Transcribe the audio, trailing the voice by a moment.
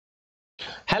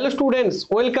Hello students,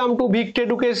 welcome to ভিক্ট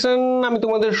education. আমি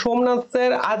তোমাদের Somnath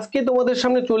sir. আজকে তোমাদের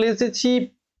সামনে চলে এসেছি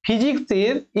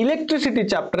ফিজিক্সের ইলেকট্রিসিটি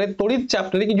চ্যাপ্টারে, তড়িৎ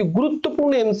চ্যাপ্টারে কিছু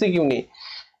গুরুত্বপূর্ণ এমসিকিউ নিয়ে।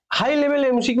 হাই লেভেল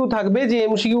এমসিকিউ থাকবে, যে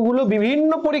এমসিকিউ গুলো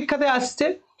বিভিন্ন পরীক্ষাতে আসছে।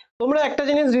 তোমরা একটা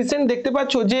জিনিস রিসেন্ট দেখতে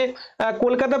পাচ্ছ যে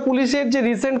কলকাতা পুলিশের যে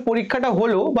রিসেন্ট পরীক্ষাটা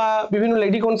হলো, বা বিভিন্ন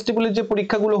লেডি কনস্টেবলের যে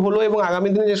পরীক্ষাগুলো হলো, এবং আগামী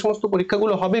দিনে যে সমস্ত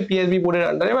পরীক্ষাগুলো হবে পিএসবি বোর্ডের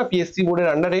আন্ডারে বা পিএসসি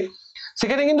বোর্ডের আন্ডারে,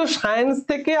 সেখানে কিন্তু সায়েন্স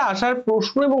থেকে আসার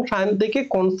প্রশ্ন এবং সায়েন্স থেকে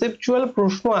কনসেপচুয়াল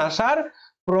প্রশ্ন আসার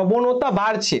প্রবণতা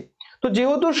বাড়ছে। তো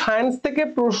যেহেতু সায়েন্স থেকে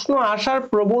প্রশ্ন আসার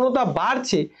প্রবণতা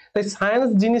বাড়ছে, তাই সায়েন্স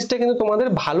জিনিসটা কিন্তু তোমাদের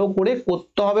ভালো করে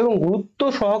করতে হবে এবং গুরুত্ব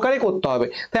সহকারে করতে হবে।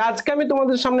 তাই আজকে আমি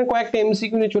তোমাদের সামনে কয়েকটা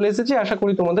এমসিকিউ নিয়ে চলে এসেছি, আশা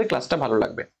করি তোমাদের ক্লাসটা ভালো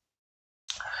লাগবে।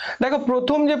 দেখো,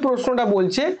 প্রথম যে প্রশ্নটা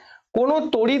বলছে, কোন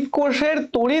তড়িৎ কোষের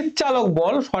তড়িৎ চালক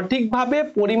বল সঠিকভাবে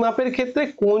পরিমাপের ক্ষেত্রে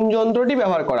কোন যন্ত্রটি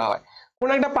ব্যবহার করা হয়?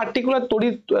 কোন একটা পার্টিকুলার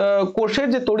তড়িৎ কোষের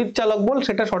যে তড়িৎ চালক বল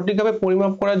সেটা সঠিকভাবে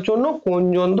পরিমাপ করার জন্য কোন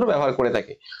যন্ত্র ব্যবহার করে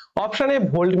থাকে? Option A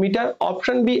voltmeter,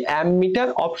 option B ammeter,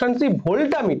 option C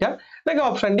voltameter, নাকি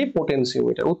অপশন ডি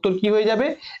পোটেনশিওমিটার? উত্তর কি হয়ে যাবে?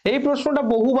 এই প্রশ্নটা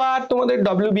বহুবার তোমাদের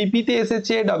ডব্লিউবিপি তে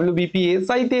এসেছে, ডব্লিউবিপি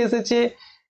এসআই তে এসেছে,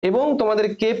 এবং তোমাদের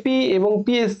কেপি এবং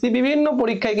পিএসসি বিভিন্ন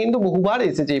পরীক্ষায় কিন্তু বহুবার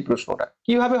এসেছে এই প্রশ্নটা।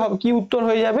 কিভাবে হবে, কি উত্তর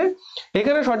হয়ে যাবে?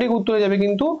 এখানে সঠিক উত্তর হয়ে যাবে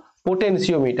কিন্তু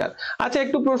পোটেনশিওমিটার। আচ্ছা,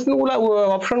 একটু প্রশ্নগুলো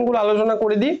অপশনগুলো আলোচনা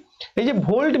করে দিই। এই যে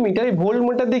ভোল্টমিটার, এই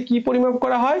ভোল্টমিটার দিয়ে কি পরিমাপ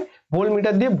করা হয়?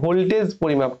 ভোল্টমিটার দিয়ে ভোল্টেজ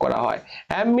পরিমাপ করা হয়।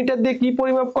 অ্যামমিটার দিয়ে কি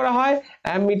পরিমাপ করা হয়?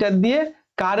 অ্যামমিটার দিয়ে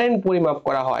কারেন্ট পরিমাপ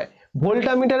করা হয়।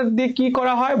 ভোল্টামিটার দিয়ে কি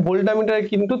করা হয়? ভোল্টামিটারে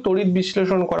কিন্তু তড়িৎ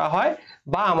বিশ্লেষণ করা হয়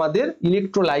বা আমাদের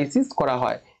ইলেকট্রোলাইসিস করা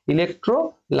হয়।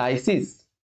 ইলেকট্রোলাইসিস,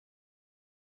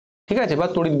 ঠিক আছে, বা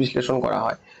তড়িৎ বিশ্লেষণ করা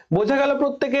হয়। বোঝা গেল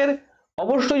প্রত্যেকের?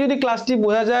 অবশ্যই যদি ক্লাসটি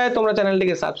বোঝা যায়, তোমরা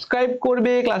চ্যানেলটিকে সাবস্ক্রাইব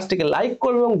করবে, ক্লাসটিকে লাইক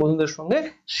করবে এবং বন্ধুদের সঙ্গে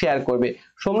শেয়ার করবে।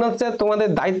 সোমনাথ স্যার তোমাদের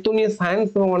দায়িত্ব নিয়ে সায়েন্স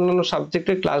এবং অন্যান্য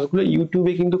সাবজেক্টের ক্লাসগুলো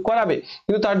ইউটিউবে কিন্তু করাবে,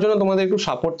 কিন্তু তার জন্য তোমাদের একটু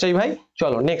সাপোর্ট চাই ভাই।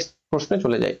 চলো নেক্সট প্রশ্নে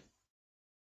চলে যাই।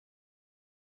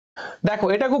 দেখো,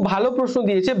 এটা খুব ভালো প্রশ্ন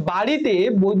দিয়েছে। বাড়িতে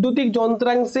বৈদ্যুতিক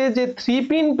যন্ত্রাংশে যে 3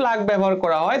 পিন প্লাগ ব্যবহার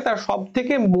করা হয়, তার সব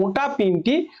থেকে মোটা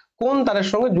পিনটি কোন তারের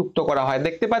সঙ্গে যুক্ত করা হয়?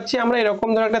 দেখতে পাচ্ছি আমরা এরকম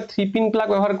ধরনের একটা 3 পিন প্লাগ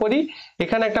ব্যবহার করি।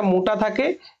 এখানে একটা মোটা থাকে,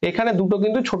 এখানে দুটো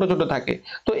কিন্তু ছোট ছোট থাকে।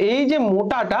 তো এই যে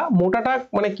মোটাটা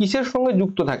মানে কিসের সঙ্গে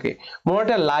যুক্ত থাকে?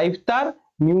 মোটাটা লাইভ তার,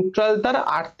 নিউট্রাল তার,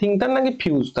 আর্থিং তার, নাকি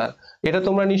ফিউজ তার? এটা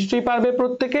তোমরা নিশ্চয়ই পারবে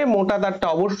প্রত্যেকে। মোটা তারটা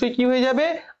অবশ্যই কি হয়ে যাবে?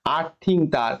 আর্থিং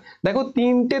তার। দেখো,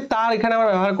 তিনটে তার এখানে আমার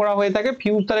ব্যবহার করা হয়ে থাকে।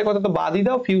 ফিউজ তারের কথা তো বাদই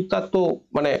দাও, ফিউজ তার তো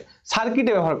মানে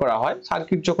সার্কিটে ব্যবহার করা হয়,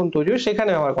 সার্কিট যখন তৈরি হয় সেখানে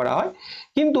ব্যবহার করা হয়।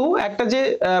 কিন্তু একটা যে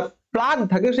প্লাগ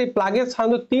থাকে, সেই প্লাগের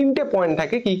সাধারণত তিনটে পয়েন্ট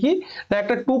থাকে। কি কি না,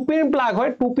 একটা 2 পিন প্লাগ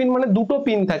হয়। 2 পিন মানে দুটো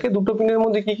পিন থাকে। দুটো পিনের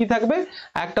মধ্যে কি কি থাকবে?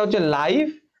 একটা হচ্ছে লাইভ,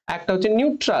 একটা হচ্ছে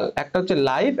নিউট্রাল। একটা হচ্ছে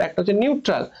লাইভ, একটা হচ্ছে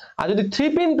নিউট্রাল। আর যদি 3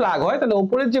 পিন প্লাগ হয়, তাহলে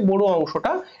উপরের যে বড়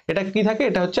অংশটা, এটা কি থাকে?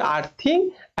 এটা হচ্ছে আর্থিং,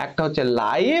 একটা হচ্ছে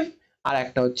লাইভ, আর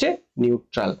একটা হচ্ছে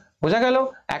নিউট্রাল। বোঝা গেল?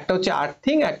 একটা হচ্ছে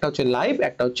আর্থিং, একটা হচ্ছে লাইভ,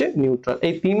 একটা হচ্ছে নিউট্রাল।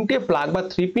 এই তিনটে প্লাগ বা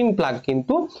 3 পিন প্লাগ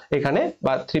কিন্তু এখানে,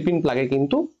 বা 3 পিন প্লাগে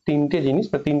কিন্তু তিনটে জিনিস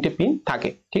বা তিনটে পিন থাকে,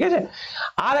 ঠিক আছে?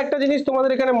 আর একটা জিনিস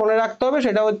তোমাদের এখানে মনে রাখতে হবে,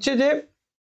 সেটা হচ্ছে যে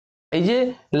এই যে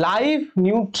লাইভ,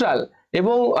 নিউট্রাল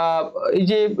এবং এই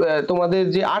যে তোমাদের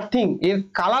যে আর্থিং, এর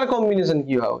কালার কম্বিনেশন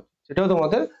কি হবে সেটাও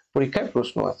তোমাদের পরীক্ষায়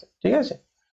প্রশ্ন আছে, ঠিক আছে?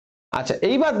 আচ্ছা,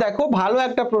 এইবার দেখো, ভালো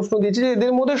একটা প্রশ্ন দিয়েছে যে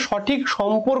এদের মধ্যে সঠিক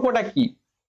সম্পর্কটা কি?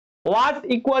 Watt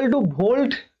equal to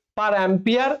volt per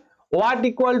ampere, watt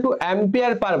equal to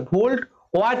ampere per volt,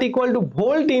 watt equal to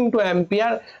volt into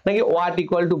ampere, নাকি watt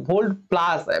equal to volt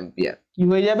plus ampere? কি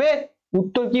হয়ে যাবে?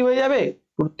 উত্তর কি হয়ে যাবে?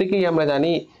 প্রত্যেকেই আমরা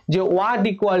জানি যে watt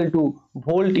equal to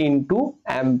volt into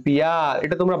ampere.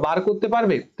 এটা তোমরা বার করতে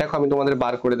পারবে? দেখো, আমি তোমাদের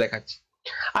বার করে দেখাচ্ছি।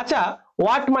 আচ্ছা,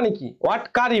 ওয়াট মানে কি? ওয়াট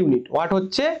কার ইউনিট? ওয়াট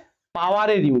হচ্ছে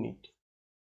পাওয়ারের ইউনিট।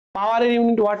 পাওয়ারের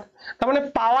ইউনিট ওয়াট। তার মানে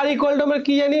পাওয়ার ইকুয়াল টু আমরা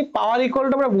কি জানি? পাওয়ার ইকুয়াল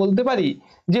টু আমরা বলতে পারি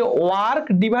যে work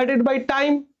divided by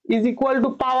time is equal to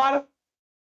পাওয়ার,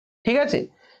 ঠিক আছে?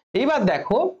 এইবার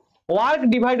দেখো, work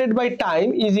divided by time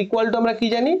is equal to আমরা কি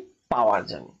জানি? পাওয়ার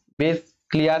জানি। বেশ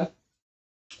ক্লিয়ার।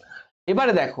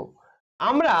 এবারে দেখো,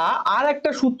 আমরা আর একটা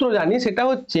সূত্র জানি, সেটা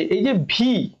হচ্ছে এই যে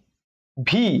V.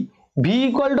 V V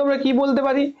equal to আমরা কি বলতে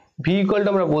পারি? ভি ইকুয়াল টু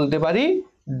আমরা বলতে পারি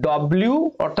ডব্লিউ,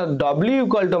 অর্থাৎ ডব্লিউ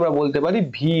ইকুয়াল টু আমরা বলতে পারি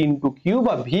ভি ইন্টু কিউ,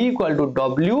 বা V equal to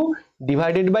W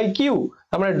divided by Q.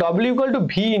 তার মানে W equal to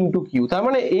V into Q. তার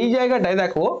মানে এই জায়গাটায়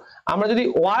দেখো, আমরা যদি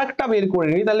ওয়ার্কটা বের করে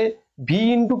নিই, তাহলে ভি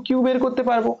ইন্টু কিউ বের করতে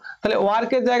পারবো। তাহলে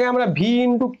ওয়ার্কের জায়গায় আমরা ভি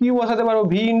ইন্টু কিউ বসাতে পারবো,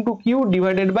 V into Q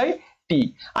divided by T.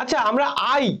 আচ্ছা, আমরা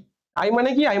আই, আই মানে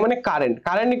কি? আই মানে কারেন্ট।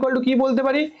 কারেন্ট ইকুয়াল টু কি বলতে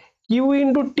পারি? Q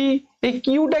into T. এই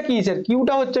কিউটা কি স্যার?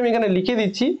 কিউটা হচ্ছে, আমি এখানে লিখে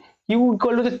দিচ্ছি, কিউ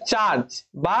ইকুয়াল টু হচ্ছে চার্জ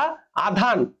বা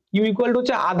আধান। কিউ ইকুয়াল টু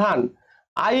হচ্ছে আধান।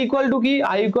 আই ইকুয়াল টু কি,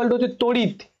 আই ইকুয়াল টু হচ্ছে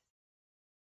তড়িৎ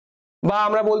বা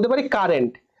আমরা বলতে পারি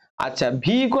কারেন্ট। আচ্ছা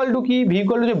ভি ইকুয়াল টু কি, ভি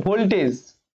ইকুয়াল টু হচ্ছে ভোল্টেজ,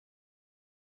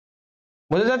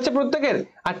 বোঝা যাচ্ছে প্রত্যেকের।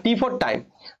 আর T for time.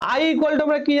 I equal to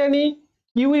আমরা কি জানি,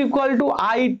 Q equal to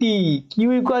I T, Q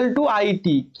equal to I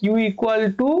T, Q equal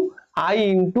to I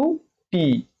into T,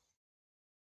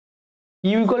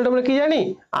 Q equal to আমরা কি জানি,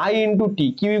 I into T,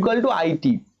 Q equal to I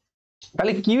T.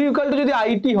 তাহলে Q equal to যদি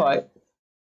IT হয়,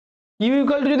 Q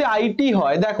equal to যদি IT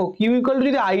হয়, দেখো Q equal to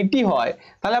যদি আইটি হয়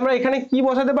তাহলে আমরা এখানে কি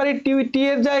বসাতে পারি, টি, টি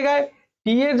এর জায়গায়,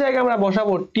 টি এর জায়গায় আমরা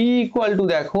বসাবো টি ইকুয়াল টু,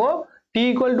 দেখো T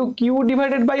equal to Q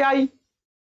divided by I,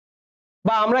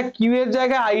 বা আমরা কিউ এর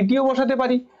জায়গায় আইটিও বসাতে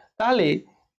পারি। তাহলে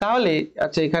তাহলে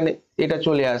আচ্ছা এখানে এটা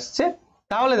চলে আসছে।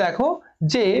 তাহলে দেখো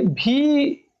যে V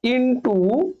into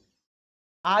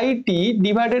IT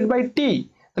divided by T,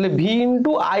 তাহলে V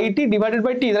into IT divided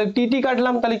by T, তাহলে টি টি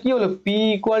কাটলাম, তাহলে কি হলো, P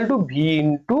equal to V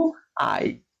into I.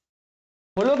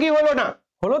 হলো কি হলো না,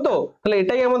 হলো তো। তাহলে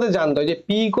এটাই আমাদের জানতে হয় যে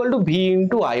P equal to V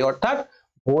into I, অর্থাৎ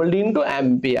ভোল্ট ইন্টু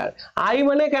অ্যাম্পিয়ার। আই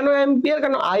মানে কেন অ্যাম্পিয়ার,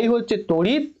 কারণ আই হচ্ছে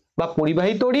তড়িৎ বা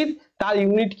পরিবাহী তড়িৎ, তার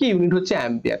ইউনিট কি, ইউনিট হচ্ছে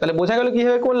অ্যাম্পিয়ার। তাহলে বোঝা গেল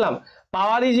কিভাবে করলাম।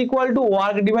 Power is equal to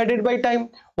work divided by time.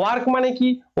 Work মানে কি,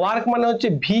 ওয়ার্ক মানে হচ্ছে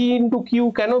ভি ইন্টু কিউ।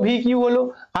 কেন ভি কিউ হলো,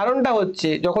 কারণটা হচ্ছে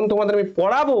যখন তোমাদের আমি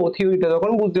পড়াবো থিওরিটা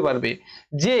তখন বুঝতে পারবে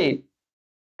যে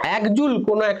এক জুল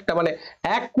কোনো একটা মানে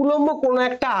এক কুলম্ব কোনো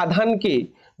একটা আধানকে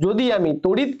যদি আমি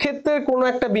তড়িৎ ক্ষেত্রের কোনো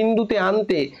একটা বিন্দুতে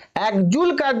আনতে এক জুল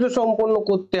কার্য সম্পন্ন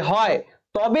করতে হয়,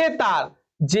 তবে তার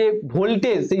যে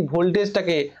ভোল্টেজ, সেই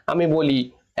ভোল্টেজটাকে আমি বলি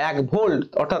 1 ভোল্ট,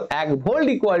 অর্থাৎ 1 volt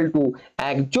equal to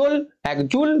 1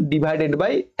 joule divided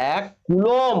by 1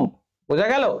 coulomb. বোঝা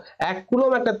গেল, 1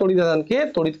 কুলম্ব একটা তড়িৎ আধানকে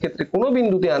তড়িৎ ক্ষেত্রে কোনো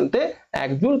বিন্দুতে আনতে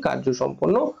 1 জুল কার্য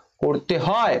সম্পন্ন করতে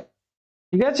হয়।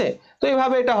 ঠিক আছে, তো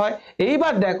এইভাবে এটা হয়।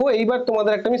 এইবার দেখো, এইবার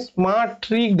তোমাদের একটা আমি স্মার্ট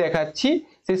ট্রিক দেখাচ্ছি।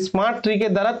 সেই স্মার্ট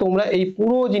ট্রিকের দ্বারা তোমরা এই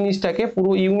পুরো জিনিসটাকে,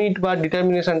 পুরো ইউনিট বা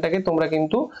ডিটারমিনেশনটাকে তোমরা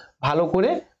কিন্তু ভালো করে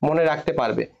মনে রাখতে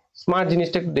পারবে। স্মার্ট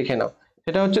জিনিসটা একটু দেখে নাও।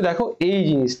 সেটা হচ্ছে দেখো এই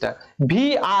জিনিসটা V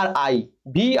R I,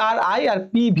 V R I R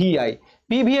P V I.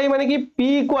 P V I মানে কি, পি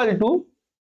ইকুয়াল টু,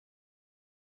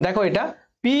 দেখো এটা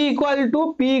পি ইকুয়াল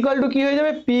টু কি হয়ে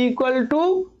যাবে, P equal to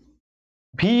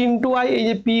V into I, এই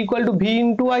যে P equal to V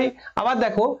into I. আবার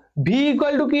দেখো ভি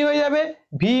ইকুয়াল টু কি হয়ে যাবে,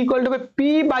 V equal to P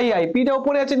by I, পিটা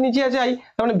উপরে আছে নিচে আছে আই,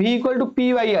 তার মানে V equal to P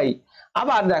by I.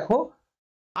 আবার দেখো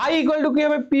আই ইকুয়াল টু কি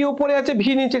হবে, পি উপরে আছে ভি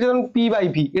নিচে আছে, তখন পি বাই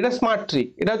ভি। এটা স্মার্ট ট্রিক,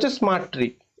 এটা হচ্ছে স্মার্ট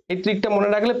ট্রিক। এই ট্রিকটা মনে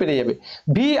রাখলে পেরে যাবে।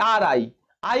 V R I,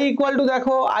 I equal to,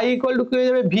 দেখো আই ইকুয়াল টু কি হয়ে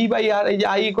যাবে, ভি বাই আর, এই যে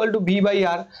I equal to V by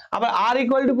আর। আবার আর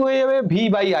ইকুয়াল টু কি হয়ে যাবে, ভি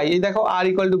বাই আই, এই দেখো আর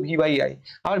equal to V by I.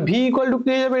 আবার ভি ইকুয়াল টু কি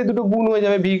হয়ে যাবে, দুটো গুণ হয়ে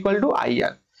যাবে, ভি ইকুয়াল টু আই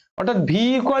আর। অর্থাৎ ভি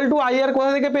ইকুয়াল টু আই আর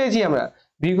কোথা থেকে পেয়েছি আমরা,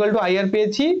 ভি ইকুয়াল টু আই আর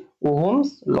পেয়েছি ওহমস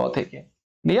ল থেকে।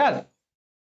 ক্লিয়ার?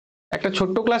 একটা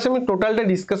ছোট্ট ক্লাসে আমি টোটালটা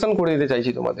ডিসকাশন করে দিতে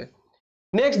চাইছি তোমাদের।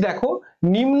 নেক্সট দেখো,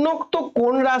 নিম্নোক্ত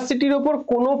কোন রাশিটির উপর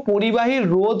কোনো পরিবাহীর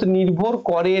রোধ নির্ভর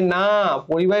করে না,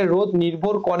 পরিবাহীর রোধ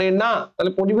নির্ভর করে না।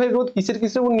 তাহলে পরিবাহীর রোধ কিসের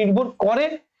কিসের উপর নির্ভর করে,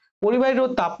 পরিবাহীর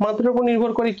রোধ তাপমাত্রার উপর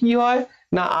নির্ভর করে। কি হয়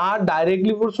না, আর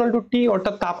ডাইরেক্টলি প্রপোর্শনাল টু টি,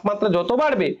 অর্থাৎ তাপমাত্রা যত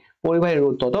বাড়বে পরিবাহীর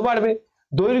রোধ তত বাড়বে।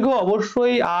 দৈর্ঘ্য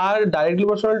অবশ্যই আর ডাইরেক্টলি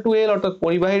প্রপোর্শনাল টু এল, অর্থাৎ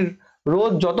পরিবাহীর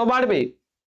রোধ যত বাড়বে,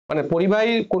 মানে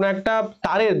পরিবাহীর কোন একটা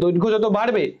তারের দৈর্ঘ্য যত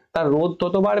বাড়বে তার রোধ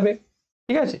তত বাড়বে।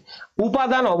 ঠিক আছে।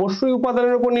 উপাদান অবশ্যই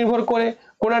উপাদানের উপর নির্ভর করে,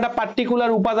 কোন একটা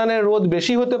পার্টিকুলার উপাদানের রোধ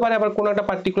বেশি হতে পারে, আবার কোন একটা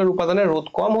পার্টিকুলার উপাদানের রোধ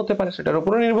কম হতে পারে, সেটার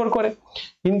উপর নির্ভর করে,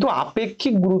 কিন্তু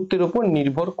আপেক্ষিক গুরুত্বের উপর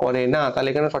নির্ভর করে না। তাহলে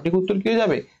এখানে সঠিক উত্তর কি হয়ে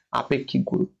যাবে, আপেক্ষিক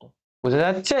গুরুত্ব। বোঝা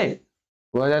যাচ্ছে?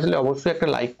 বোঝা যাচ্ছে অবশ্যই একটা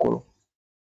লাইক করো।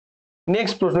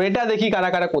 নেক্সট প্রশ্ন, এটা দেখি কারা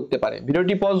কারা করতে পারে।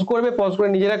 ভিডিওটি পজ করবে, পজ করে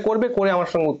নিজেরা করবে, করে আমার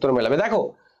সঙ্গে উত্তর মেলাবে। দেখো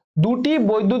দুটি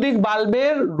বৈদ্যুতিক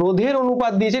বাল্বের রোধের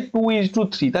অনুপাত দিয়েছে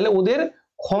 2:3, তাহলে ওদের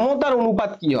ক্ষমতার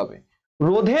অনুপাত কি হবে।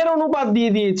 রোধের অনুপাত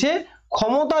দিয়ে দিয়েছে,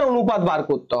 ক্ষমতার অনুপাত বার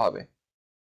করতে হবে।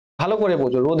 ভালো করে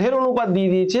বোঝো, রোধের অনুপাত দিয়ে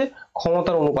দিয়েছে,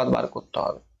 ক্ষমতার অনুপাত বার করতে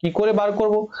হবে। কি করে বার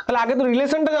করব, তাহলে আগে তো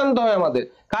রিলেশনটা জানতে হবে আমাদের।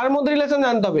 কার মধ্যে রিলেশন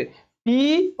জানতে হবে, পি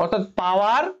অর্থাৎ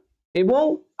পাওয়ার এবং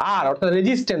আর অর্থাৎ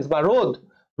রেজিস্ট্যান্স বা রোধ,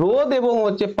 রোধ এবং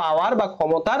হচ্ছে পাওয়ার বা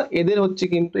ক্ষমতার, এদের হচ্ছে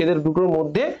কিন্তু এদের দুটোর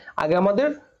মধ্যে আগে আমাদের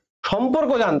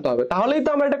সম্পর্ক জানতে হবে, তাহলেই তো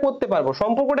আমরা এটা করতে পারবো।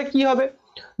 সম্পর্কটা কি হবে,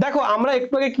 দেখো আমরা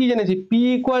একটু আগে কি জেনেছি, P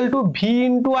equal to V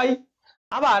into I.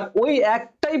 আবার ওই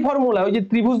একটাই ফর্মুলা, ওই যে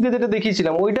ত্রিভুজ দিয়ে যেটা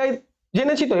দেখিয়েছিলাম ওইটাই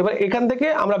জেনেছি। তো এবার এখান থেকে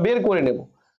আমরা বের করে নেব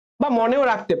বা মনেও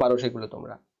রাখতে পারো সেগুলো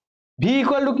তোমরা। ভি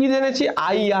ইকুয়াল টু কি জেনেছি,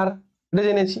 আই আর, এটা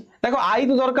জেনেছি। দেখো আই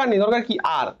তো দরকার নেই, দরকার কি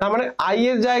আর, তার মানে আই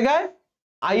এর জায়গায়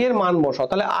আই এর মান বসাও।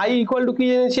 তাহলে আই ইকুয়াল টু কি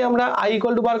জেনেছি আমরা, আই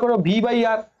ইকুয়াল টু বার করো ভি বাই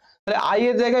আর, তাহলে আই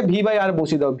এর জায়গায় ভি বাই আর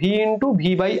বসিয়ে দাও, ভি ইন্টু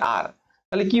ভি বাই আর,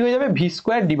 তাহলে কি হয়ে যাবে, ভি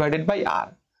স্কোয়ার ডিভাইডেড বাই আর।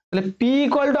 তাহলে পি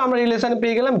ইকুয়াল টু আমরা রিলেশন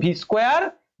পেয়ে গেলাম ভি স্কোয়ার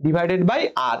ডিভাইডেড বাই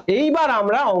আর। এইবার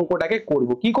আমরা অঙ্কটাকে করব,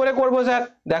 কি করে করব স্যার?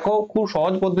 দেখো খুব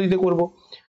সহজ পদ্ধতিতে করব।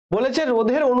 বলেছে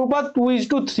রোধের অনুপাত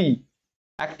 2:3,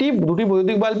 একটি দুটি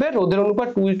বৈদ্যুতিক বাল্বের রোধের অনুপাত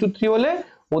 2:3 হলে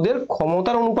ওদের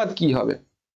ক্ষমতার অনুপাত কি হবে?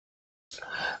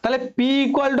 তাহলে P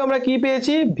ইকুয়াল টু আমরা কি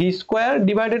পেয়েছি? ভি স্কোয়ার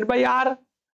ডিভাইডেড বাই আর।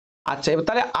 আচ্ছা এবার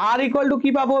তাহলে আর ইকুয়াল টু কি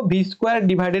পাবো? V square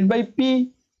divided by P.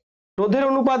 রোধের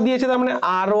অনুপাত দিয়েছে তার মানে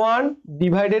R1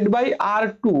 divided by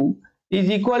R2 is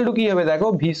equal to কি হবে? দেখো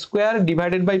V square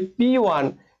divided by P1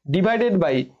 divided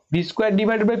by V square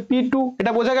divided by P2।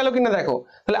 এটা বোঝা গেল কিনা দেখো?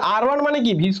 তাহলে R1 মানে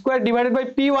কি? V square divided by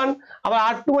P1, আবার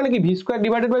R2 মানে কি? V square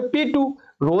divided by P2।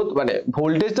 রোধ মানে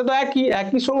ভোল্টেজটা তো একই,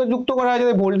 একই সঙ্গে যুক্ত করা হয়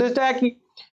যাতে ভোল্টেজটা একই।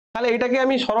 তাহলে এটাকে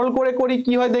আমি সরল করে করি,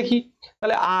 কি হয় দেখি।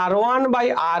 তাহলে R1 by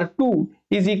R2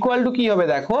 is equal to কি হবে?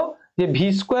 দেখো যে V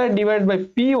square divided by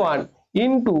P1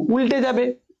 into উল্টে যাবে,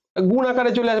 গুণ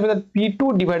আকারে চলে আসবে, P2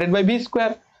 divided by V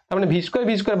square. তার মানে ভি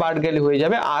স্কোয়ার বাদ গেলে হয়ে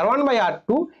যাবে R1 by R2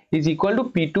 is equal to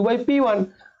P2 by P1।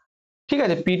 ঠিক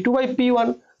আছে, P2 বাই P1।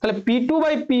 তাহলে P2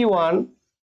 by P1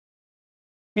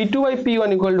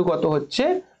 equal to কত হচ্ছে?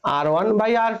 R1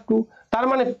 by R2। তার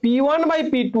মানে P1 by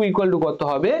P2 equal to কত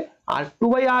হবে? R2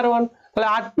 by R1। তাহলে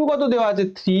R2 কত দেওয়া আছে?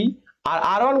 3, আর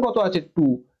R1 কত আছে? 2।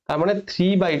 তার মানে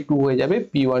 3/2 হয়ে যাবে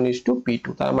P1:P2।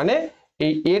 তার মানে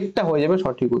এই এরটা হয়ে যাবে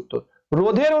সঠিক উত্তর।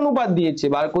 রোধের অনুপাত দিয়েছে,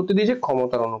 বার করতে দিয়েছে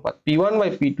ক্ষমতার অনুপাত।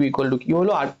 P1/P2 ইকুয়াল টু কি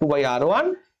হলো? R2 by R1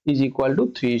 is equal to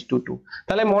 3:2।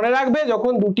 তাহলে মনে রাখবে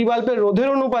যখন দুটি বাল্বের রোধের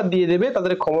অনুপাত দিয়ে দেবে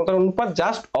তাদের ক্ষমতার অনুপাত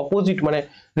জাস্ট অপোজিট মানে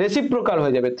রেসিপ্রোকাল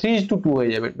হয়ে যাবে, 3:2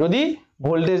 হয়ে যাবে, যদি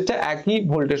ভোল্টেজটা একই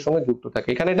ভোল্টেজ সঙ্গে যুক্ত থাকে।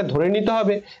 এখানে এটা ধরে নিতে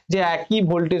হবে যে একই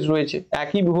ভোল্টেজ রয়েছে,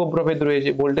 একই বিভব প্রভেদ রয়েছে,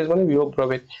 ভোল্টেজ মানে বিভব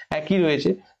প্রভেদ একই রয়েছে,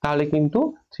 তাহলে কিন্তু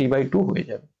 3/2 হয়ে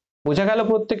যাবে। বোঝা গেল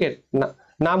প্রত্যেকের? না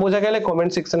না বোঝা গেলে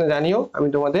কমেন্ট সেকশনে জানিও, আমি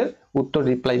তোমাদের উত্তর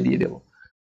রিপ্লাই দিয়ে দেবো।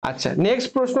 আচ্ছা নেক্সট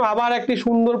প্রশ্ন, আবার একটি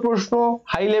সুন্দর প্রশ্ন,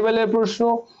 হাই লেভেলের প্রশ্ন।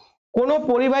 কোন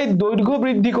পরিবাহীর দৈর্ঘ্য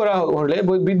বৃদ্ধি করা হলে,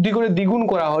 বৃদ্ধি করে দ্বিগুণ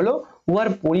করা হলো, উহার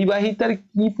পরিবাহিতার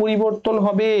কি পরিবর্তন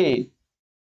হবে?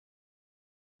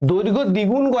 দৈর্ঘ্য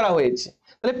দ্বিগুণ করা হয়েছে,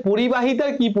 তাহলে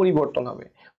পরিবাহিতার কি পরিবর্তন হবে?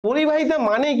 পরিবাহিতা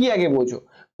মানে কি আগে বোঝো।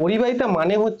 পরিবাহিতা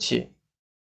মানে হচ্ছে,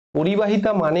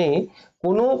 পরিবাহিতা মানে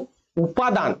কোনো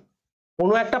উপাদান,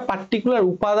 কোনো একটা পার্টিকুলার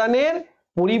উপাদানের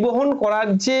পরিবহন করার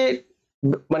যে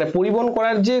মানে পরিবহন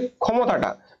করার যে ক্ষমতাটা,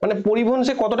 মানে পরিবহন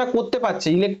সে কতটা করতে পারছে,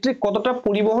 ইলেকট্রিক কতটা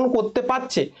পরিবহন করতে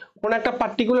পারছে কোন একটা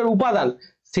পার্টিকুলার উপাদান,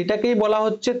 সেটাকেই বলা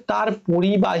হচ্ছে তার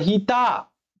পরিবাহিতা।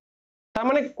 তার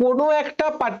মানে কোনো একটা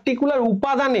পার্টিকুলার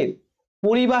উপাদানের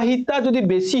পরিবাহিতা যদি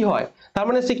বেশি হয় তার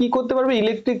মানে সে কি করতে পারবে?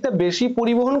 ইলেকট্রিকটা বেশি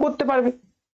পরিবহন করতে পারবে।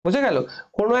 বুঝে গেল?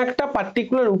 কোনো একটা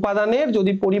পার্টিকুলার উপাদানের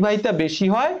যদি পরিবাহিতা বেশি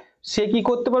হয় সে কি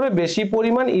করতে পারবে? বেশি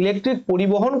পরিমাণ ইলেকট্রিক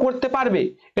পরিবহন করতে পারবে।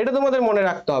 এটা তোমাদের মনে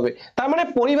রাখতে হবে। তার মানে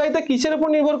পরিবাহিতা কিসের উপর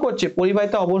নির্ভর করছে?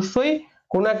 পরিবাহিতা অবশ্যই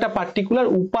কোনো একটা পার্টিকুলার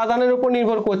উপাদানের উপর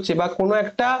নির্ভর করছে, বা কোনো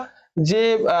একটা যে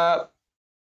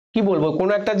কি বলবো,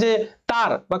 কোনো একটা যে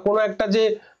তার বা কোনো একটা যে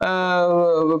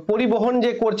পরিবহন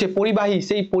যে করছে পরিবাহী,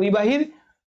 সেই পরিবাহীর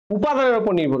উপাদানের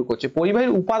উপর নির্ভর করছে,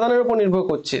 পরিবাহীর উপাদানের উপর নির্ভর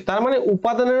করছে। তার মানে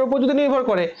উপাদানের উপর যদি নির্ভর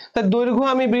করে তার দৈর্ঘ্য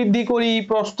আমি বৃদ্ধি করি,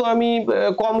 প্রস্থ আমি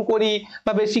কম করি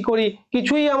বা বেশি করি,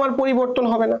 কিছুই আমার পরিবর্তন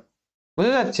হবে না।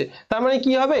 বুঝা যাচ্ছে? তার মানে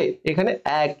কি হবে? এখানে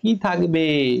একই থাকবে।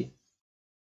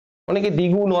 অনেকে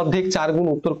দ্বিগুণ, অর্ধেক, 4 গুণ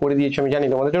উত্তর করে দিয়েছে, আমি জানি।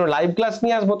 তোমাদের জন্য লাইভ ক্লাস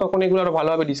নিয়ে আসবো, তখন এগুলো আরো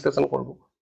ভালোভাবে ডিসকাশন করবো।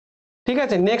 ঠিক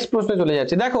আছে, নেক্সট প্রশ্নে চলে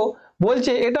যাচ্ছে। দেখো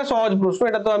বলছে, এটা সহজ প্রশ্ন,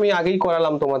 এটা তো আমি আগেই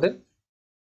করালাম তোমাদের।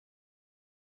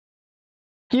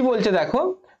 কি বলছে দেখো,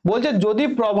 বলছে যদি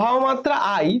প্রবাহ মাত্রা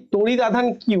I, তড়িৎ আধান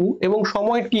Q এবং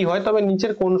সময় T হয় তবে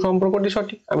নিচের কোন সম্পর্কটি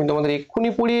সঠিক? আমি তোমাদের এক্ষুনি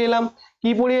পড়িয়ে এলাম।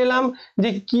 কি পড়িয়ে এলাম? যে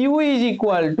Q is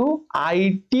equal to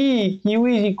IT, Q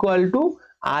is equal to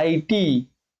IT।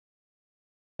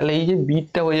 তাহলে এই যে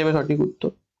বিটটা হয়ে যাবে সঠিক উত্তর।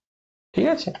 ঠিক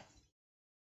আছে,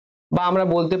 বা আমরা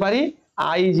বলতে পারি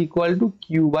I is equal to Q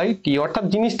by T। অর্থাৎ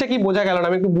জিনিসটা কি বোঝা গেল না?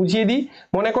 আমি একটু বুঝিয়ে দিই।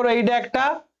 মনে করো এইটা একটা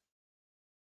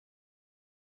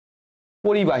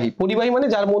পরিবাহী, পরিবাহী মানে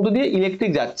যার মধ্য দিয়ে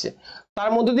ইলেকট্রিক যাচ্ছে, তার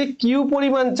মধ্য দিয়ে কিউ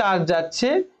পরিমাণ চার্জ যাচ্ছে,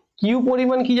 কিউ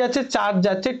পরিমাণ কি যাচ্ছে? চার্জ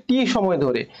যাচ্ছে টি সময়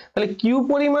ধরে। তাহলে কিউ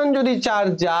পরিমাণ যদি চার্জ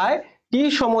যায় টি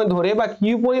সময় ধরে, বা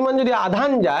কিউ পরিমাণ যদি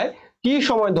আধান যায় টি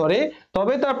সময় ধরে,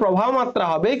 তবে তার প্রবাহ মাত্রা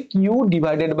হবে কিউ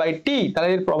ডিভাইডেড বাই টি। তাহলে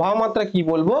এর প্রবাহ মাত্রা কি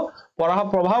বলবো?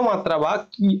 প্রবাহ মাত্রা বা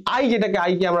কি আই, যেটাকে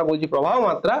আই কে আমরা বলছি প্রবাহ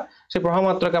মাত্রা, সেই প্রবাহ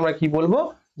মাত্রাকে আমরা কি বলবো?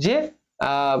 যে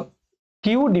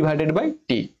কিউ ডিভাইডেড বাই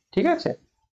টি। ঠিক আছে,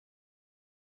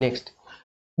 নেক্সট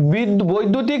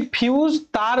বৈদ্যুতিক ফিউজ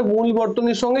তার মূল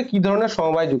বর্তনীর সঙ্গে কি ধরনের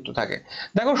সমবায় যুক্ত থাকে?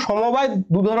 দেখো সমবায়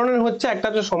দু ধরনের হচ্ছে, একটা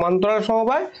হচ্ছে সমান্তরাল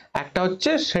সমবায়, একটা হচ্ছে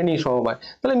শ্রেণী সমবায়।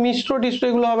 তাহলে মিশ্র টিশ্র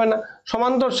এগুলো হবে না।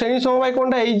 সমান্তর শ্রেণী সমবায়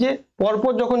কোনটা? এই যে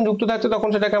পরপর যখন যুক্ত থাকছে তখন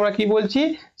সেটাকে আমরা কি বলছি?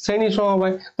 শ্রেণী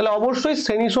সমবায়। তাহলে অবশ্যই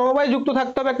শ্রেণী সমবায় যুক্ত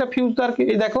থাকতে হবে একটা ফিউজ তার।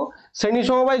 এই দেখো শ্রেণী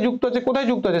সমবায় যুক্ত আছে, কোথায়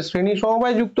যুক্ত আছে? শ্রেণী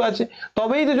সমবায় যুক্ত আছে।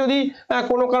 তবেই তো যদি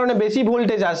কোনো কারণে বেশি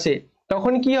ভোল্টেজ আসে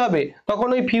তখন কি হবে? তখন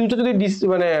ওই ফিউজটা যদি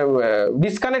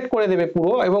ডিসকানেক্ট করে দেবে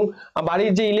পুরো, এবং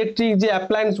বাড়ির যে ইলেকট্রিক যে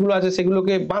অ্যাপ্লায়েন্স গুলো আছে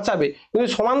সেগুলোকে বাঁচাবে। কিন্তু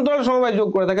সমান্তরাল সমবায় যোগ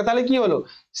করে থাকে তাহলে কি হলো?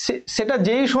 সেটা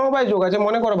যেই সমবায় যোগ আছে,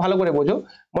 মনে করো ভালো করে বোঝো,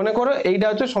 মনে করো এইটা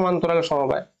হচ্ছে সমান্তরাল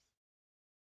সমবায়,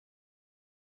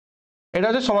 এটা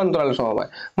হচ্ছে সমান্তরাল সমবায়।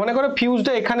 মনে করো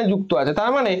ফিউজটা এখানে যুক্ত আছে,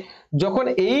 তার মানে যখন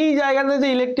এই জায়গাতে যে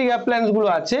ইলেকট্রিক অ্যাপ্লায়েন্স গুলো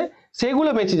আছে সেগুলো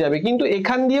বেঁচে যাবে, কিন্তু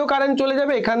এখান দিয়েও কারেন্ট চলে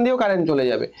যাবে, এখান দিয়েও কারেন্ট চলে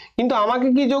যাবে। কিন্তু আমাকে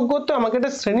কি যোগ করতে হবে? আমাকে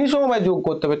একটা শ্রেণী সমবায় যোগ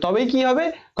করতে হবে, তবেই কি হবে?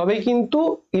 তবেই কিন্তু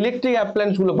ইলেকট্রিক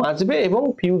অ্যাপ্লায়েন্স গুলো বাঁচবে এবং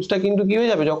ফিউজটা কিন্তু কি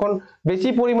হয়ে যাবে, যখন বেশি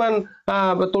পরিমাণ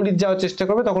তড়িৎ যাওয়ার চেষ্টা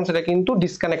করবে তখন সেটা কিন্তু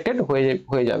ডিসকানেক্টেড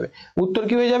হয়ে যাবে। উত্তর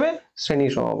কি হয়ে যাবে? শ্রেণী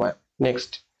সমবায়।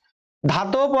 নেক্সট,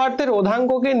 ধাতব পদার্থের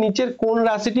রোধাঙ্ককে নিচের কোন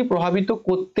রাশিটি প্রভাবিত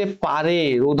করতে পারে?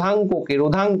 রোধাঙ্ককে,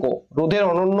 রোধাঙ্ক, রোধের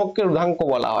অনন্যকে রোধাঙ্ক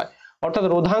বলা হয়। অর্থাৎ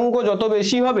রোধাঙ্ক যত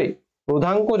বেশি হবে,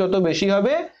 রোধাঙ্ক যত বেশি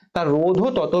হবে তার রোধও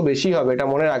তত বেশি হবে, এটা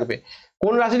মনে রাখবে।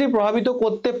 কোন রাশিটি প্রভাবিত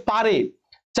করতে পারে?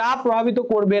 চাপ প্রভাবিত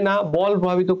করবে না, বল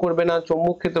প্রভাবিত করবে না,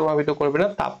 চৌম্বক ক্ষেত্র প্রভাবিত করবে না,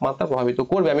 তাপমাত্রা প্রভাবিত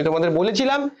করবে। আমি তোমাদের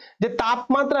বলেছিলাম যে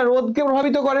তাপমাত্রা রোধকে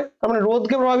প্রভাবিত করে, তার মানে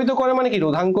রোধকে প্রভাবিত করে মানে কি?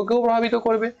 রোধাঙ্ককেও প্রভাবিত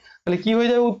করবে। তাহলে কি হয়ে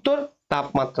যাবে উত্তর?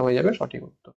 তাপমাত্রা হয়ে যাবে সঠিক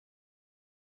উত্তর।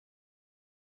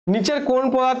 নিচের কোন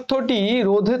পদার্থটি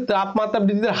রোধের তাপমাত্রা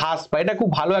বৃদ্ধিতে হ্রাস পায়? এটা খুব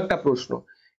ভালো একটা প্রশ্ন,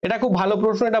 এটা খুব ভালো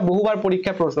প্রশ্ন, এটা বহুবার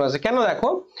পরীক্ষায় প্রশ্ন আছে। কেন? দেখো,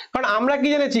 কারণ আমরা কি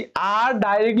জেনেছি? আর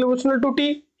ডাইরেক্টলি প্রপোর্শনাল টু টি।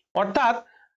 অর্থাৎ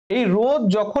এই রোধ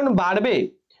যখন বাড়বে,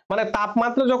 মানে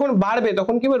তাপমাত্রা যখন বাড়বে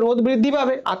তখন কি হবে? রোধ বৃদ্ধি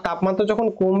পাবে, আর তাপমাত্রা যখন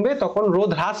কমবে তখন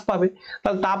রোধ হ্রাস পাবে।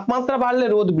 তাহলে তাপমাত্রা বাড়লে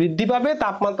রোধ বৃদ্ধি পাবে,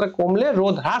 তাপমাত্রা কমলে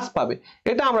রোধ হ্রাস পাবে,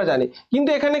 এটা আমরা জানি। কিন্তু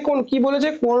এখানে কোন কি বলেছে?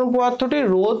 কোন পদার্থটি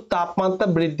রোধ তাপমাত্রা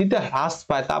বৃদ্ধিতে হ্রাস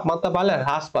পায়, তাপমাত্রা বাড়লে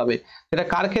হ্রাস পাবে। এটা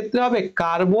কার ক্ষেত্রে হবে?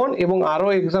 কার্বন, এবং আরো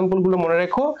এক্সাম্পল গুলো মনে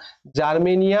রেখো,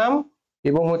 জার্মেনিয়াম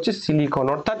এবং হচ্ছে সিলিকন।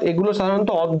 অর্থাৎ এগুলো সাধারণত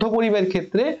অর্ধপরিবাহীর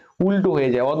ক্ষেত্রে উল্টো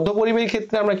হয়ে যায়। অর্ধপরিবাহীর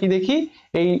ক্ষেত্রে আমরা কি দেখি?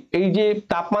 এই যে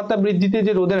তাপমাত্রা বৃদ্ধিতে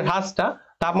যে রোধের হ্রাসটা,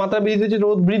 তাপমাত্রা বৃদ্ধিতে যে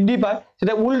রোধ বৃদ্ধি পায়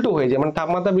সেটা উল্টো হয়ে যায়, মানে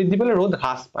তাপমাত্রা বৃদ্ধি পেলে রোধ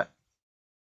হ্রাস পায়।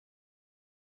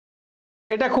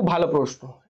 এটা খুব ভালো প্রশ্ন।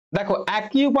 দেখো,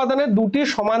 একই উপাদানের দুটি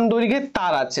সমান দৈর্ঘ্যের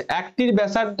তার আছে, একটির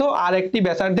ব্যাসার্ধ আর একটি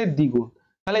ব্যাসার্ধের দ্বিগুণ,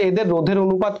 তাহলে এদের রোধের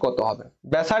অনুপাত কত হবে?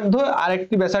 ব্যাসার্ধ আর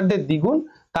একটি ব্যাসার্ধের দ্বিগুণ,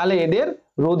 তাহলে এদের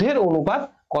রোধের অনুপাত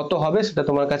কত হবে সেটা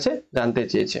তোমার কাছে জানতে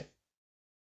চেয়েছে।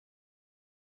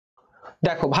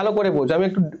 দেখো ভালো করে বোঝো, আমি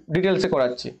একটু ডিটেলসে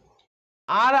করাচ্ছি।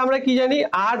 আর আমরা কি জানি?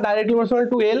 আর ডাইরেক্টলি প্রপোর্শনাল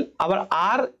টু এল, আবার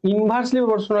আর ইনভার্সলি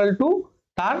প্রপোর্শনাল টু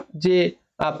তার যে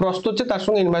প্রস্থ হচ্ছে তার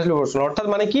সঙ্গে ইনভার্সলি প্রপোর্শনাল। অর্থাৎ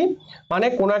মানে কি? মানে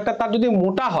কোন একটা তার যদি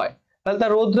মোটা হয় তাহলে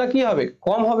তার রোধটা কি হবে?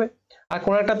 কম হবে। আর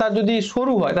কোন একটা তার যদি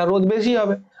সরু হয় তার রোধ বেশি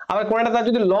হবে। আবার কোন একটা তার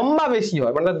যদি লম্বা বেশি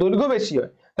হয়, মানে তার দৈর্ঘ্য বেশি হয়,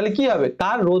 তাহলে কি হবে?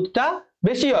 তার রোধটা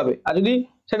বেশি হবে। আর যদি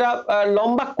সেটা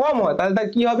লম্বা কম হয় তাহলে তার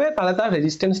কি হবে? তাহলে তার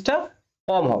রেজিস্ট্যান্সটা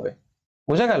কম হবে।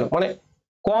 বোঝা গেল? মানে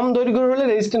কম দৈর্ঘ্য হলে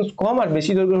রেজিস্ট্যান্স কম, আর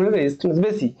বেশি দৈর্ঘ্য হলে রেজিস্ট্যান্স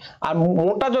বেশি। আর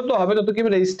মোটা যত হবে তত কি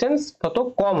রেজিস্ট্যান্স তত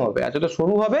কম হবে, আর যত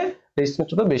সরু হবে রেজিস্ট্যান্স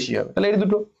তত বেশি হবে। তাহলে এই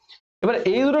দুটো, এবার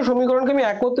এই দুটো সমীকরণকে আমি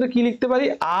একত্রে কি লিখতে পারি?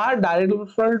 আর direct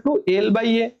proportional to L by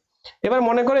এ। এবার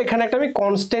মনে করো এখানে একটা আমি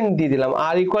কনস্ট্যান্ট দিয়ে দিলাম,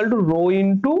 আর equal to rho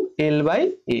into L by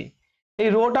এ। এই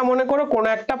রোটা মনে করো কোন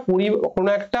একটা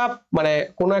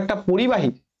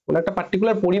পরিবাহীর, কোন একটা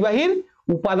পার্টিকুলার পরিবাহীর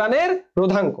উপাদানের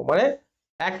রোধাঙ্ক, মানে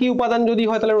একই উপাদান যদি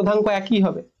হয় তাহলে রোধাঙ্ক একই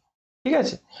হবে। ঠিক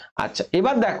আছে? আচ্ছা,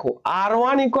 এবার দেখো আর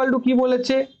ওয়ান ইকুয়াল টু কি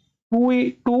বলেছে?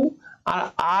 2 আর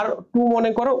আর টু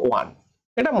মনে করো 1।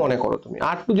 এটা মনে করো তুমি,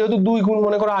 আর টু যেহেতু 2 গুণ,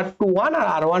 মনে করো আর টু 1 আর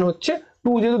আর ওয়ান হচ্ছে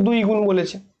 2 যেহেতু 2 গুণ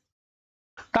বলেছে।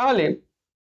 তাহলে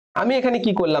আমি এখানে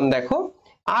কি করলাম? দেখো,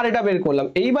 আর এটা বের করলাম।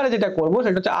 এইবারে যেটা করব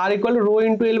সেটা হচ্ছে আর equal to rho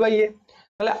into L by এ।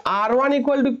 তাহলে আর ওয়ান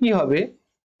ইকুয়াল টু কি হবে?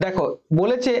 দেখো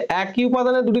বলেছে একই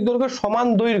উপাদানের দুটি দৈর্ঘ্য সমান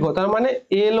দৈর্ঘ্য, তার মানে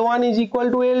L1 is equal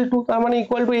to L2, তার মানে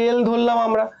ইকুয়াল টু L ধরলাম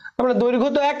আমরা, তার মানে দৈর্ঘ্য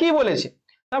তো একই বলেছে,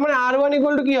 তার মানে R1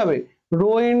 ইকুয়াল টু কি হবে?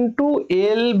 Rho into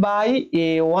L by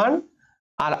A1,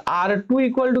 R R2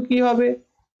 equal to কি হবে?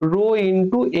 Rho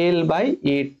into L by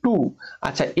A2।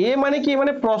 আচ্ছা, এ মানে কি?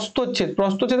 মানে প্রস্থচ্ছেদ।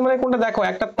 প্রস্থচ্ছেদ মানে কোনটা? দেখো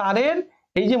একটা তারের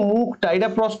এই যে মুখটা, এটা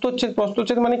প্রস্থচ্ছেদ।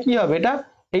 প্রস্থচ্ছেদ মানে কি হবে?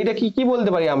 এইটা কি বলতে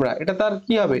পারি আমরা? এটা তার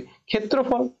কি হবে?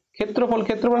 ক্ষেত্রফল।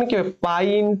 ক্ষেত্রফল মানে কি হবে? পাই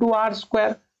ইন্টু আর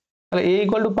স্কোয়ার। তাহলে এ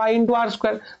equal to pi into R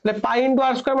square. তাহলে পাই ইন্টু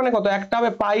আর স্কোয়ার মানে কত? একটা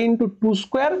হবে পাই ইন্টু 2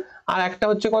 স্কোয়ার, আর একটা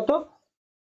হচ্ছে কত?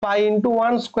 Pi into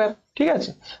 1 square. ঠিক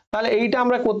আছে, তাহলে এইটা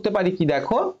আমরা করতে পারি কি,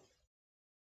 দেখো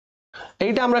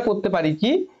এইটা আমরা করতে পারি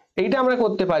কি, এইটা আমরা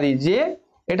করতে পারি যে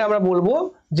এটা আমরা বলবো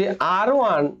যে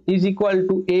r1 is equal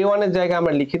to a1 এর জায়গায়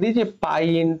আমরা লিখে দিই যে পাই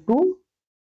ইন্টু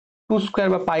 2 স্কোয়ার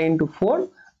বা পাই ইন্টু 4,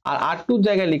 আর r2 এর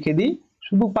জায়গায় লিখে দিই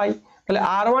শুধু পাই। তাহলে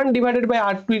r1 divided by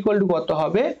r2 equal to কত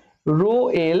হবে, rho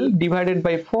l divided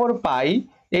by 4 pi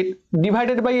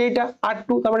divided by এইটা r2,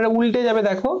 তার মানে এটা উল্টে যাবে,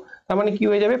 দেখো তার মানে কি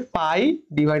হয়ে যাবে পাই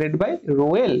ডিভাইডেড বাই রো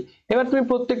l। এবার তুমি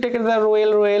প্রত্যেকটা কেটে দাও, রো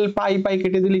l পাই পাই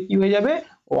কেটে দিলে কি হয়ে যাবে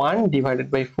 1 divided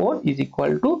by 4 is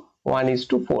equal to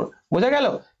 1:4। বোঝা গেল?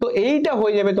 তো এইটা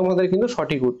হয়ে যাবে তোমাদের কিন্তু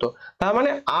সঠিক উত্তর। তার মানে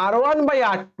r1 by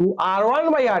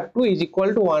r2 is equal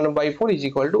to 1/4 is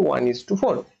equal to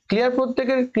 1:4। Clear?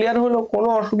 প্রত্যেকের ক্লিয়ার হলো? কোনো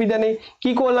অসুবিধা নেই।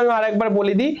 কি করলাম আরেকবার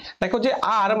বলে দিই, দেখো যে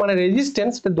আর মানে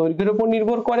রেজিস্ট্যান্স দৈর্ঘ্যের উপর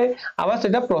নির্ভর করে, আবার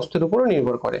সেটা প্রস্থের উপরও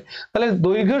নির্ভর করে। তাহলে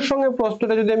দৈর্ঘ্যের সঙ্গে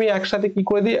প্রস্থটা যদি আমি একসাথে কি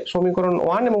করে দিই, সমীকরণ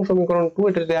 1 এবং সমীকরণ 2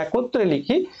 এটা যদি একত্রে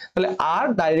লিখি, তাহলে আর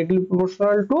directly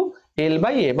proportional to L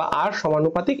by এ, বা আর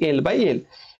সমানুপাতিক এল বাই এল।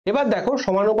 এবার দেখো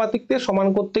সমানুপাতিককে সমান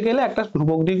করতে গেলে একটা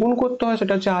ধ্রুবক দিয়ে গুণ করতে হয়,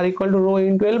 সেটা হচ্ছে আর equal to rho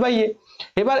into L by এ।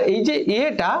 এবার এই যে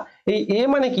এটা, এই এ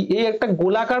মানে কি, এই একটা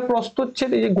গোলাকার প্রস্থচ্ছেদ,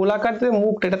 এই যে গোলাকার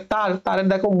মুখটা, এটা তারের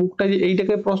দেখো মুখটা, যে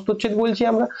এইটাকে প্রস্থচ্ছেদ বলছি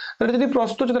আমরা। তাহলে যদি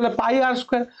প্রস্থচ্ছেদ তাহলে পাই আর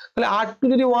স্কোয়ার, তাহলে r2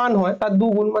 যদি 1 হয় তার 2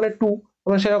 গুণ মানে 2,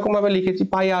 আমরা সেরকম ভাবে লিখেছি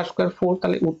পাই আর স্কোয়ার 4,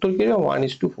 তাহলে উত্তর কি হবে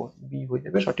 1:4, বি হয়ে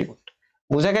যাবে সঠিক উত্তর।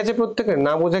 বোঝা গেছে প্রত্যেকের?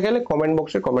 না বোঝা গেলে কমেন্ট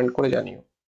বক্সে কমেন্ট করে জানিও।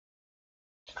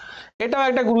 এটাও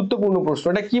একটা গুরুত্বপূর্ণ প্রশ্ন।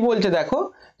 এটা কি বলছে দেখো,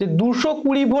 যে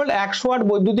 220 ভোল্ট 100 ওয়াট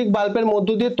বৈদ্যুতিক বাল্বের মধ্য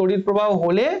দিয়ে তড়িৎ প্রবাহ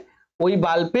হলে ওই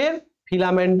বাল্বের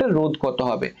ফিলামেন্টের রোধ কত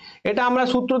হবে। এটা আমরা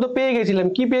সূত্র তো পেয়ে গেছিলাম,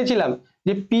 কি পেয়েছিলাম,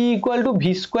 যে P equal to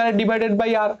V square divided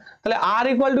by আর। তাহলে R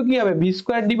ইকুয়াল টু কি হবে, V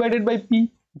square divided by P.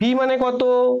 V মানে কত,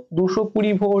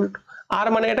 220 ভোল্ট। আর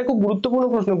মানে এটা খুব গুরুত্বপূর্ণ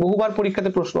প্রশ্ন, বহুবার পরীক্ষাতে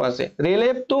প্রশ্ন আসে, রেলে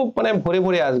তো মানে ভরে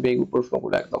ভরে আসবে এই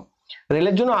প্রশ্নগুলো একদম।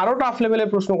 রেলের জন্য আরো টাফ লেভেলের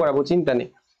প্রশ্ন করাবো, চিন্তা নেই।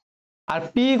 আর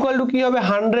P ইকুয়াল টু কি হবে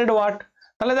 100 ওয়াট।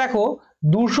 তাহলে দেখো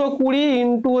 220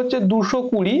 ইন্টু হচ্ছে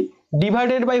 220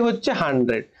 ডিভাইডেড বাই হচ্ছে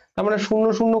 100, তার মানে 0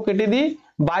 0 কেটে দিই,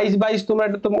 22 22, তোমরা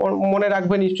এটা তো মনে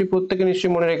রাখবে নিশ্চয়ই, প্রত্যেকে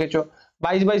নিশ্চয়ই মনে রেখেছো।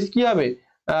 22 22 কি হবে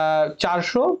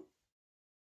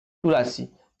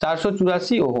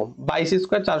 484 ওহম, 22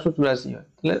 স্কোয়ার 484 হয়,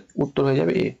 তাহলে উত্তর হয়ে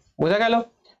যাবে এ। বোঝা গেল?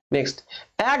 নেক্সট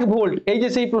 1 ভোল্ট, এই যে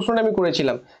সেই প্রশ্নটা আমি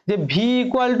করেছিলাম যে V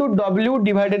equal to W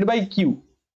divided by Q,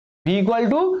 V equal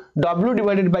to W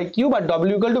divided by Q বা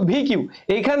W equal to V Q.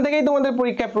 এইখান থেকেই তোমাদের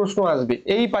পরীক্ষায় প্রশ্ন আসবে,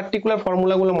 এই পার্টিকুলার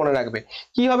ফর্মুলাগুলো মনে রাখবে।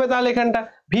 কি হবে তাহলে এখানটা,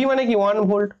 ভি মানে কি 1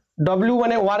 ভোল্ট, ডব্লিউ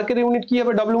মানে ওয়ার্কের ইউনিট কি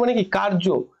হবে, ডব্লিউ মানে কি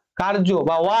কার্য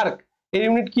বা ওয়ার্ক, এর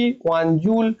ইউনিট কি 1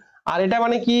 জুল, আর এটা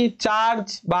মানে কি চার্জ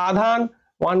বা আধান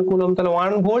 1 কুলম। তাহলে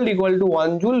 1 volt equal to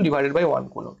 1 joule divided by 1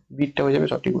 coulomb, বিটটা হয়ে যাবে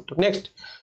সঠিক উত্তর। নেক্সট,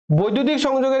 বৈদ্যুতিক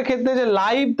সংযোগের ক্ষেত্রে যে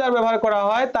লাইভ তার ব্যবহার করা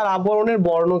হয় তার আবরণের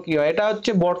বর্ণ কি হয়। এটা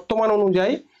হচ্ছে বর্তমান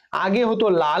অনুযায়ী, আগে হতো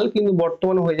লাল কিন্তু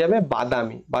বর্তমানে হয়ে যাবে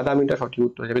বাদামি, বাদামিটা সঠিক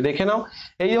উত্তর হয়ে যাবে। দেখে নাও,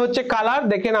 এই হচ্ছে কালার,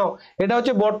 দেখে নাও, এটা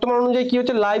হচ্ছে বর্তমান অনুযায়ী কি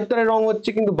হচ্ছে, লাইভ তারের রং হচ্ছে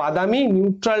কিন্তু বাদামি,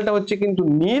 নিউট্রালটা হচ্ছে কিন্তু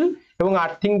নীল, এবং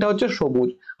আর্থিংটা হচ্ছে সবুজ।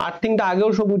 আর্থিংটা আগেও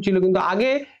সবুজ ছিল, কিন্তু আগে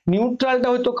নিউট্রালটা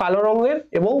হতো কালো রঙের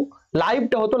এবং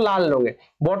লাইভটা হতো লাল রঙের।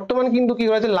 বর্তমান কিন্তু কি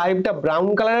হয়েছে, লাইভটা ব্রাউন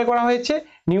কালারের করা হয়েছে,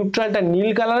 নিউট্রালটা নীল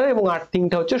কালারের, এবং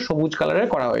আর্থিংটা হচ্ছে সবুজ কালারের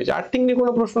করা হয়েছে। আর্থিং নিয়ে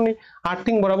কোনো প্রশ্ন নেই,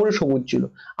 আর্থিং বরাবরই সবুজ ছিল।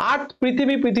 আর্থ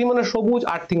পৃথিবী, পৃথিবী মানে সবুজ,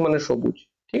 আর্থিং মানে সবুজ।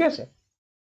 ঠিক আছে,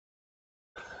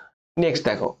 নেক্সট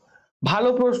দেখো, ভালো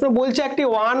প্রশ্ন বলছে একটি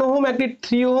 1 ওহম একটি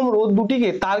 3 ওহম রোধ দুটিকে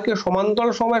তারকে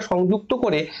সমান্তরাল সময়ে সংযুক্ত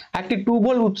করে একটি 2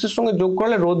 ভোল্ট উৎসের সঙ্গে যোগ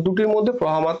করলে রোধ দুটির মধ্যে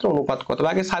প্রবাহমাত্রা অনুপাত কত।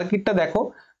 আগে সার্কিটটা দেখো,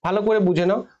 ভালো করে বুঝে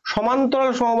নাও।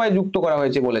 সমান্তরাল সমবায়ে যুক্ত করা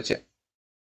হয়েছে বলেছে,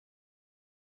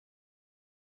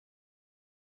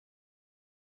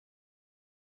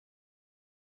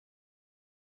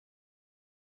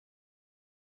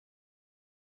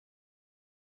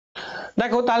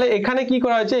 দেখো তাহলে এখানে কি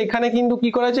করা হয়েছে, এখানে কিন্তু কি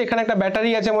করা হয়েছে, এখানে একটা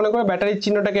ব্যাটারি আছে, মনে করো ব্যাটারির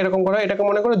চিহ্নটাকে এরকম করা হয়, এটাকে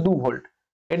মনে করো 2 ভোল্ট,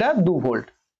 এটা 2 ভোল্ট,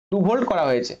 2 ভোল্ট করা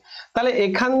হয়েছে। তাহলে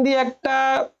এখান দিয়ে একটা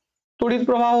তড়িৎ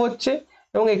প্রবাহ হচ্ছে,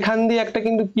 এবং এখান দিয়ে একটা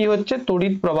কিন্তু কি হচ্ছে,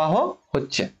 তড়িৎ প্রবাহ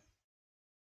হচ্ছে।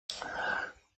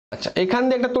 আচ্ছা, এখান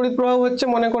দিয়ে একটা তড়িৎ প্রবাহ হচ্ছে,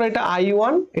 মনে করো এটা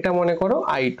I1, এটা মনে করো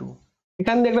I2,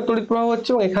 এখান দিয়ে একটা তড়িৎ প্রবাহ হচ্ছে,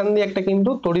 এবং এখান দিয়ে একটা কিন্তু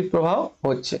তড়িৎ প্রবাহ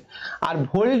হচ্ছে, আর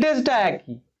ভোল্টেজটা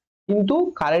একই কিন্তু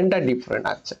কারেন্টটা ডিফারেন্ট।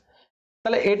 আচ্ছা,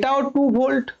 তাহলে এটাও 2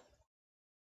 ভোল্ট,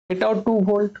 এটাও 2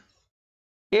 ভোল্ট,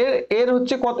 এর এর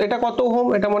হচ্ছে কত, এটা কত ওহম,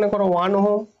 এটা মনে করো 1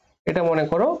 ওহম, এটা মনে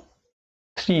করো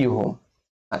 3 ওহম।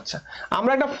 আচ্ছা,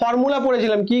 আমরা একটা ফর্মুলা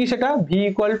পড়েছিলাম, কি সেটা, ভি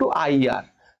ইকুয়াল টু আই আর,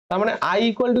 তার মানে আই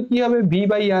ইকুয়াল টু কি হবে, ভি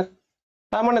বাই আর।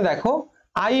 তার মানে দেখো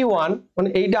I1 মানে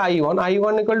এইটা I1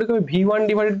 equal to V1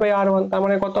 divided by R1, তার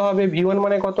মানে কত হবে, V1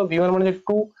 মানে কত, V1 মানে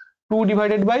 2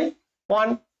 ডিভাইডেড বাই 1,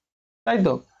 তাই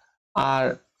তো। আর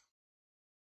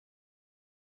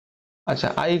আচ্ছা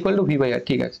i equal to V by আর,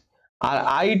 ঠিক আছে। আর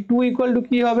আই টু ইকুয়াল টু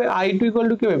কি হবে, আই টু ইকুয়াল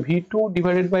টু কি হবে, V two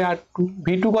divided by R two.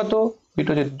 V two কত, ভি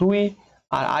টু হচ্ছে 2,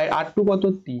 আর আর টু কত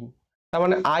 3। তার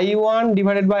মানে I one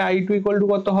divided by I two equal to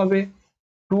কত হবে,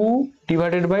 2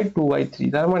 ডিভাইডেড বাই 2/3।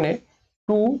 তার মানে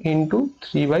 2 ইন্টু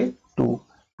 3/2,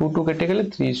 2 কেটে গেলে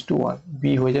 3:1,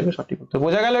 বি হয়ে যাবে সঠিক উত্তর।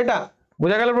 বোঝা গেল এটা,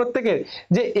 বোঝা গেল প্রত্যেকের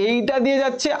যে এইটা দিয়ে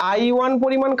যাচ্ছে i1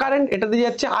 পরিমাণ কারেন্ট, এটা দিয়ে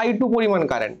যাচ্ছে i2 পরিমাণ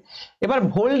কারেন্ট। এবার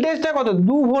ভোল্টেজটা কত,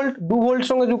 2 ভোল্ট, 2 ভোল্ট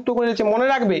সঙ্গে যুক্ত করে যাচ্ছে। মনে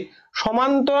রাখবে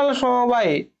সমান্তরাল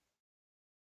সমবায়ে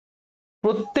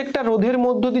প্রত্যেকটা রোধের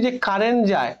মধ্য দিয়ে যে কারেন্ট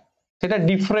যায় সেটা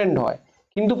ডিফারেন্ট হয়,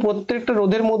 কিন্তু প্রত্যেকটা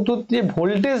রোধের মধ্য দিয়ে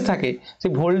ভোল্টেজ থাকে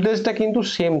সেই ভোল্টেজটা কিন্তু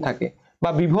সেম থাকে, বা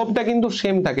বিভবটা কিন্তু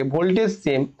সেম থাকে, ভোল্টেজ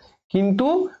সেম, কিন্তু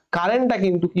কারেন্টটা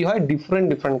কিন্তু কি হয়, ডিফারেন্ট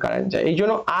ডিফারেন্ট কারেন্ট যায়। এই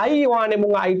জন্য i1 এবং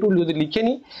i2 যদি লিখে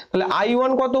নিই, তাহলে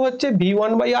i1 কত হচ্ছে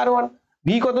v1 বাই r1,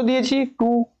 ভি কত দিয়েছি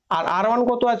 2, আর r1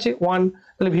 কত আছে 1,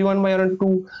 তাহলে v1 by r1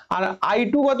 2, R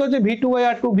i2 কত হচ্ছে v2 বাই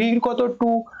r2, v কত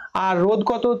 2, আর রোধ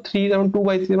কত 3, যেমন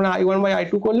 2/3, মানে i1 বাই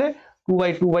i2 করলে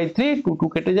 2/2/3, 2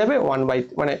 কেটে যাবে, 1 বাই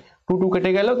মানে 2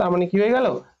 কেটে গেল, তার মানে কি হয়ে গেল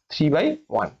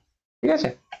 3/1। ঠিক আছে,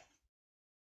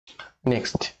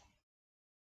 নেক্সট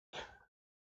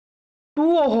 2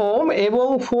 ওহম এবং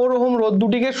 4 ওহম রোধ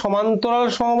দুটিকে সমান্তরাল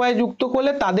সমবায়ে যুক্ত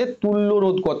করলে তাদের তুল্য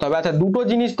রোধ কত হবে। আচ্ছা, দুটো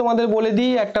জিনিস তোমাদের বলে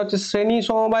দিই, একটা হচ্ছে শ্রেণী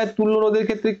সমবায়ে তুল্য রোধের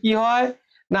ক্ষেত্রে কি হয়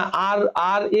না,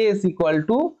 আর এস ইকুয়াল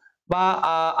টু, বা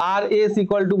আর এস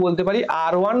ইকুয়াল টু বলতে পারি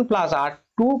r1 plus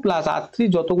r2 plus r3,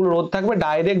 যতগুলো রোধ থাকবে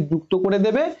ডাইরেক্ট যুক্ত করে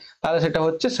দেবে, তাহলে সেটা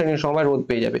হচ্ছে শ্রেণী সমবায়ে রোধ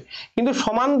পেয়ে যাবে। কিন্তু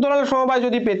সমান্তরাল সমবায়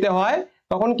যদি পেতে হয়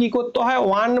তখন কি করতে হয়,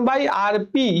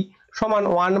 1/rp সমান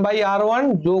 1/r1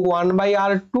 যোগ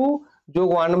 1/r2 যোগ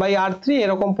 1/r3,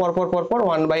 এরকম পরপর পরপর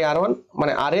 1/r1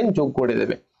 মানে rn যোগ করে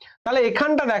দেবে। তাহলে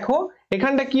এখানটা দেখো,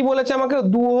 এখানটা কি বলেছে আমাকে,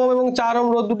 2 ওহম এবং 4 ওহম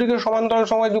রোধ দুটিকে সমান্তরাল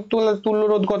সমবায়ে যুক্ত করলে তুল্য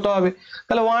রোধ কত হবে।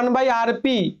 তাহলে 1/rp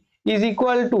is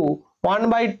equal to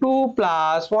 1/2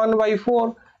 plus 1/4।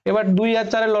 এবার 2 আর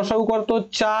 4 এর লসাগু কত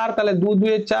 4, তাহলে 2 2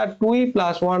 এর 4, 2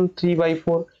 প্লাস 1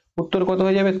 3/4, উত্তর কত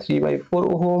হয়ে যাবে 3/4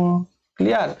 ওহম।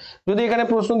 ক্লিয়ার। যদি এখানে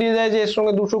প্রশ্ন দিয়ে যায় যে এর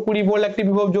সঙ্গে 220 ভোল্ট একটি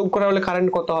বিভব যোগ করা হলে কারেন্ট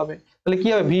কত হবে, তাহলে কি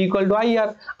হবে, v equal to I R,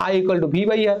 I equal to V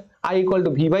by R, I equal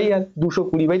to V by আর,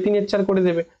 220/3 করে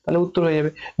দেবে, তাহলে উত্তর হয়ে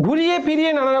যাবে। ঘুরিয়ে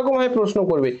ফিরিয়ে নানা রকম ভাবে প্রশ্ন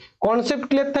করবে, কনসেপ্ট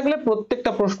ক্লিয়ার থাকলে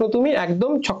প্রত্যেকটা প্রশ্ন তুমি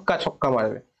একদম ছক্কা ছক্কা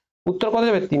মারবে। উত্তর কত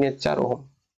যাবে 3/4 ওহম।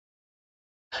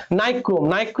 নাইক্রোম,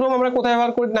 নাইক্রোম আমরা কোথায়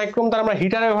ব্যবহার করি, নাইক্রোম তার আমরা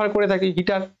হিটারে ব্যবহার করে থাকি।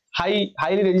 হিটার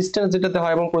হাইলি রেজিস্ট্যান্স যেটাতে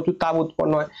হয় এবং প্রচুর তাপ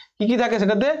উৎপন্ন হয়, কি কি থাকে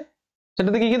সেটাতে,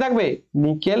 সেটাতে কি কি থাকবে,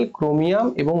 নিকেল, ক্রোমিয়াম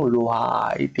এবং লোহা,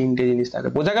 এই তিনটে জিনিস থাকে।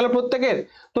 বোঝা গেল প্রত্যেকের।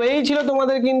 তো এই ছিল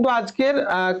তোমাদের কিন্তু আজকের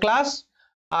ক্লাস।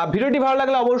 ভিডিওটি ভালো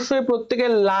লাগলে অবশ্যই প্রত্যেকে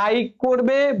লাইক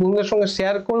করবে, বন্ধুদের সঙ্গে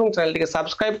শেয়ার করুন, চ্যানেলটিকে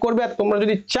সাবস্ক্রাইব করবে। আর তোমরা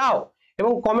যদি চাও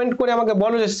এবং কমেন্ট করে আমাকে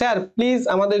বলো যে স্যার প্লিজ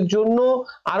আমাদের জন্য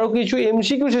আরো কিছু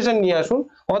এমসিকিউ সেশন নিয়ে আসুন,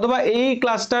 অথবা এই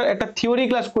ক্লাসটার একটা থিওরি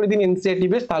ক্লাস করে দিন এনসিইআরটি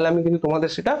বেস, তাহলে আমি কিন্তু তোমাদের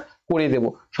সেটা করে দেবো।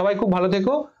 সবাই খুব ভালো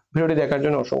থেকো, ভিডিওটি দেখার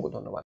জন্য অসংখ্য ধন্যবাদ।